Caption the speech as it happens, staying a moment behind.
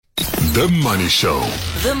The Money Show.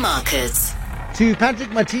 The Markets. To Patrick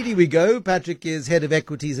Matidi we go. Patrick is head of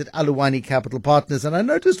equities at Aluwani Capital Partners, and I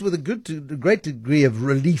noticed with a great degree of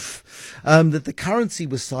relief that the currency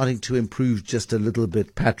was starting to improve just a little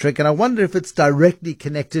bit, Patrick. And I wonder if it's directly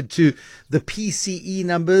connected to the PCE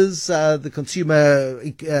numbers, the consumer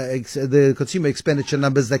expenditure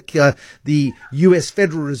numbers that the U.S.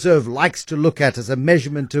 Federal Reserve likes to look at as a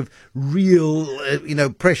measurement of real,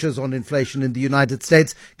 pressures on inflation in the United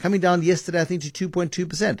States, coming down yesterday, I think, to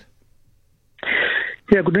 2.2%.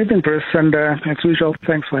 Yeah, good evening, Bruce, and as usual,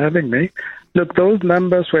 thanks for having me. Look, those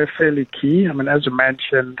numbers were fairly key. I mean, as you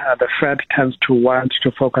mentioned, the Fed tends to want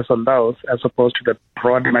to focus on those as opposed to the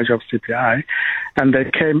broad measure of CPI, and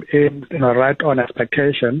they came in, right on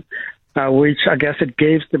expectation, which I guess it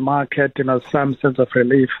gave the market, some sense of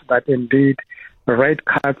relief that indeed rate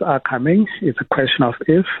cuts are coming. It's a question of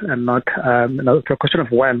if and not, it's a question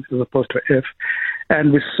of when as opposed to if.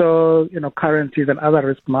 And we saw, currencies and other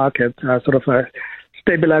risk markets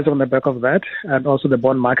stabilize on the back of that, and also the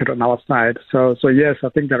bond market on our side. So yes, I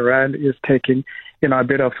think the rand is taking, a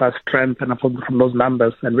bit of strength and from those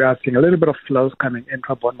numbers, and we are seeing a little bit of flows coming into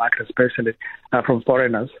our bond market, especially from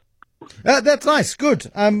foreigners. That's nice.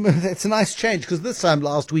 Good. It's a nice change, because this time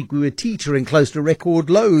last week we were teetering close to record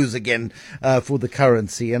lows again for the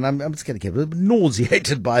currency, and I'm just going to get a bit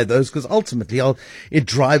nauseated by those, because ultimately it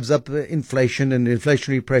drives up inflation and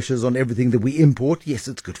inflationary pressures on everything that we import. Yes,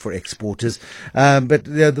 it's good for exporters, but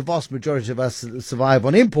the vast majority of us survive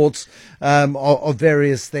on imports of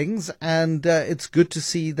various things, and it's good to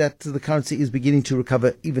see that the currency is beginning to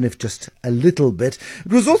recover, even if just a little bit.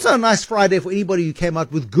 It was also a nice Friday for anybody who came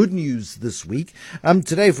out with good news this week.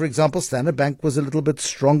 Today, for example, Standard Bank was a little bit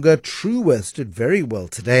stronger. Truworths did very well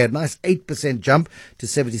today, a nice 8% jump to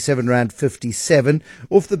 77 Rand 57,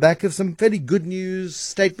 off the back of some fairly good news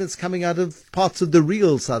statements coming out of parts of the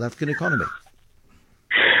real South African economy.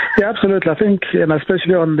 Yeah, absolutely. I think,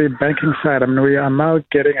 especially on the banking side, we are now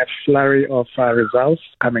getting a flurry of results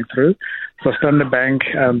coming through. So Standard Bank,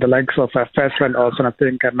 the likes of FirstRand also, and I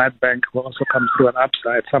think Nedbank will also come through an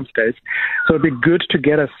upside at some stage. So it'd be good to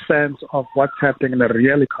get a sense of what's happening in the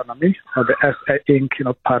real economy, or the SA Inc.,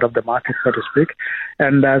 part of the market, so to speak.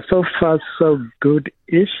 And so far, so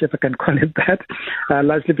good-ish, if I can call it that,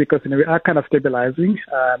 largely because we are kind of stabilizing.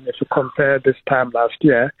 If you compare this time last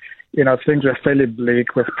year, things were fairly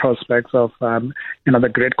bleak with prospects of, the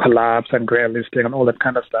great collapse and grey listing and all that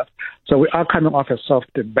kind of stuff. So we are coming off a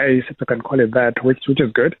soft base, if I can call it that, which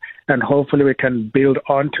is good. And hopefully we can build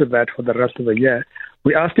onto that for the rest of the year.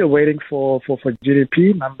 We are still waiting for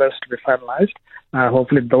GDP numbers to be finalized.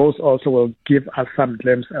 Hopefully those also will give us some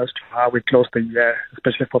glimpse as to how we close the year,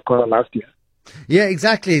 especially for quarter last year. Yeah,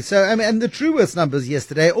 exactly. So, and the Truworths numbers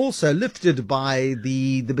yesterday also lifted by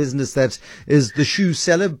the business that is the shoe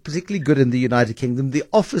seller, particularly good in the United Kingdom. The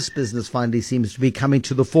office business finally seems to be coming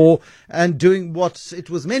to the fore and doing what it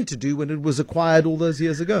was meant to do when it was acquired all those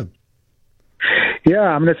years ago.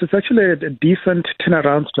 Yeah, it's actually a decent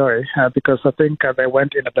turnaround story because I think they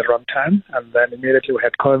went in at the wrong time, and then immediately we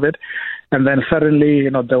had COVID. And then suddenly,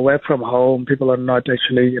 the work from home, people are not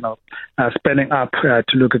actually, spending up to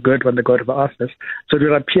look good when they go to the office. So it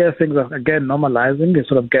will appear things are, again, normalizing and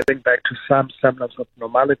sort of getting back to some semblance of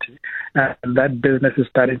normality. And that business is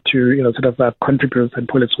starting to, contribute and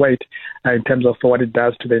pull its weight in terms of what it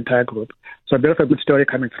does to the entire group. So a bit of a good story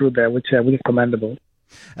coming through there, which is commendable.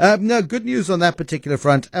 No, good news on that particular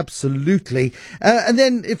front, absolutely. And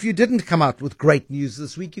then if you didn't come out with great news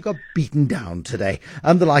this week, you got beaten down today.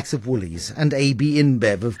 The likes of Woolies and AB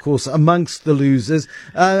InBev, of course, amongst the losers,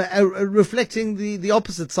 reflecting the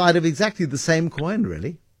opposite side of exactly the same coin,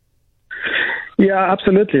 really. Yeah,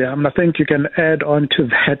 absolutely. I think you can add on to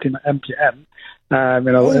that in MPM.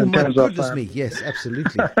 In terms of me. Yes,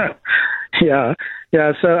 absolutely.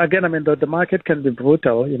 Yeah. So again, the market can be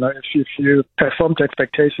brutal. If you perform to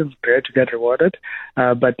expectations, great, to get rewarded.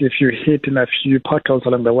 But if you hit in a few potholes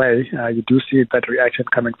along the way, you do see that reaction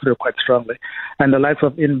coming through quite strongly. And the likes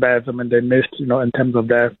of InBev, they missed, in terms of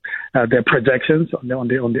their projections on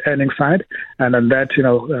the earnings side, and then that,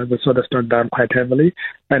 we saw the stock down quite heavily.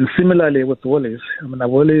 And similarly with Woolies,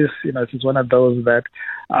 Woolies, is one of those that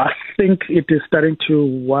I think it is starting to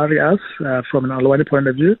worry us from an Aluwani point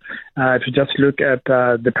of view. If you just look at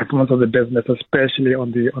the performance of the business, especially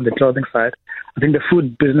on the clothing side, I think the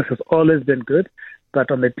food business has always been good, but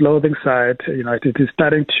on the clothing side, it is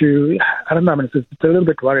starting to, it's a little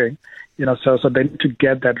bit worrying. So they need to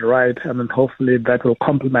get that right, and then hopefully that will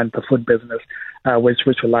complement the food business, which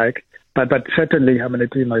we like. But certainly,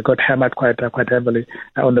 it got hammered quite heavily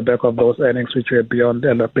on the back of those earnings, which were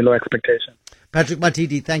below expectation. Patrick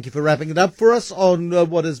Matidi, thank you for wrapping it up for us on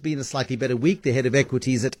what has been a slightly better week. The head of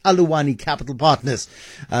equities at Aluwani Capital Partners,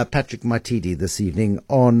 Patrick Matidi, this evening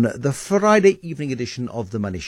on the Friday evening edition of The Money Show.